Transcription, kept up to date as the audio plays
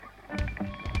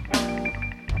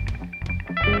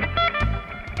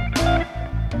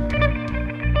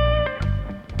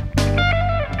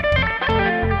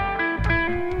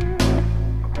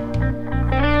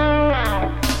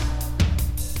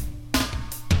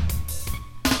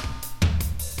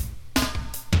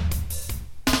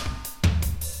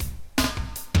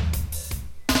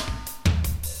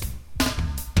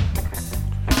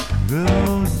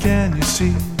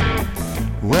see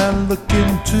when I look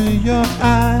into your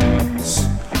eyes.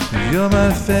 You're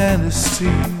my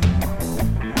fantasy,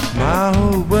 my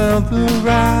whole world will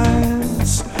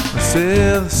rise. I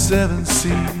sail the seven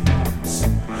seas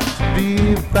to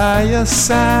be by your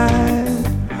side.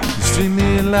 You sting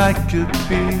me like a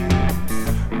bee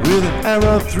with an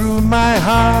arrow through my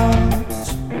heart.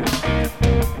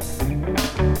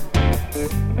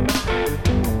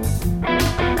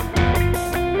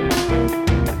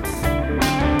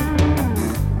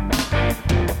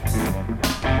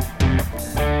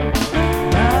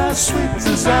 My sweet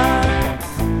desire,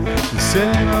 you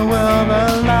setting my world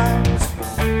alight.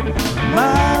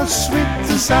 My sweet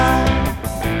desire,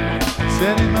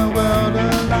 setting my world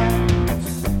alight.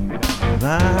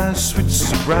 My sweet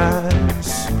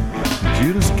surprise, the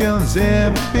cutest girl has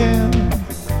ever been.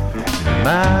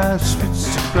 My sweet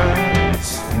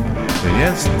surprise, the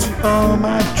answer to all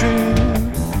my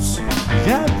dreams. You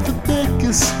got the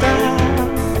biggest style,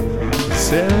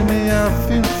 setting me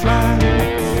off in flight.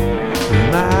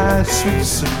 My sweet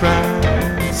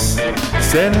surprise,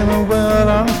 setting the world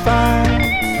on fire.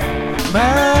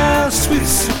 My sweet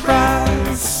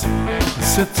surprise,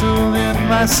 settled in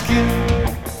my skin.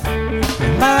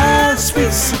 My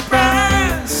sweet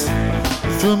surprise,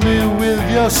 fill me with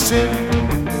your sin.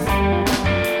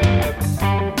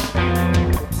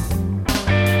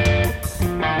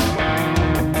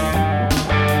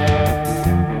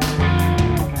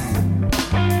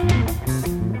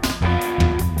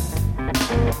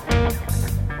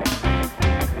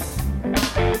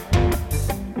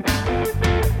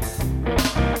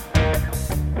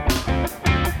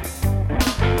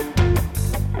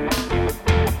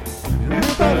 You're a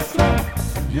butterfly,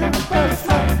 you're a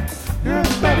butterfly, you're a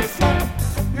butterfly,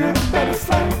 you're a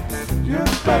butterfly, you're a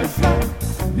butterfly,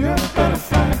 you're a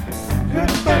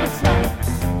butterfly,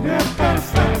 you're a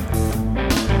butterfly.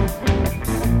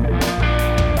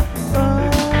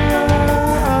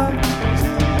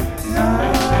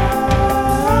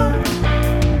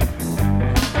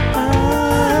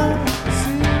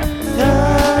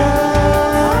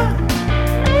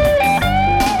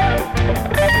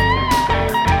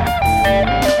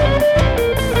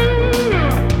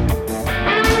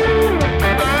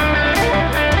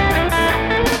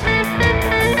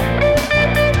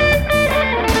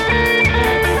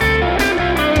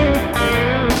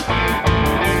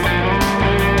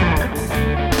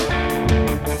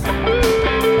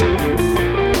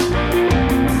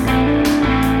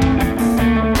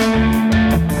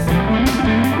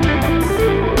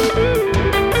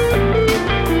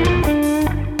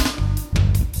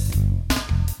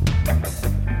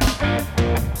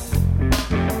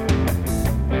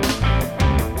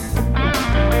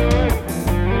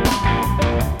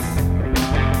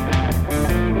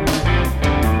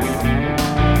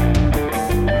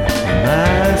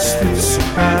 Sweet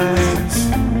surprise,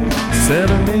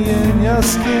 settle me in your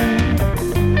skin.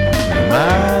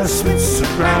 My sweet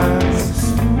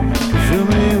surprise, fill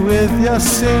me with your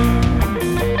sin.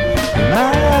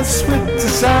 My sweet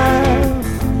desire,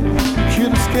 the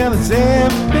cutest girl has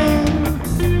ever been.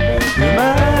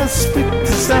 My sweet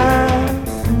desire,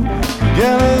 the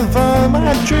girl of all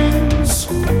my dreams.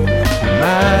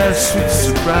 My sweet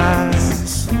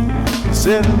surprise,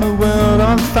 setting the world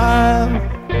on fire.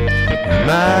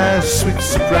 My sweet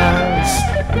surprise,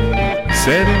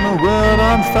 setting the world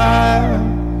on fire.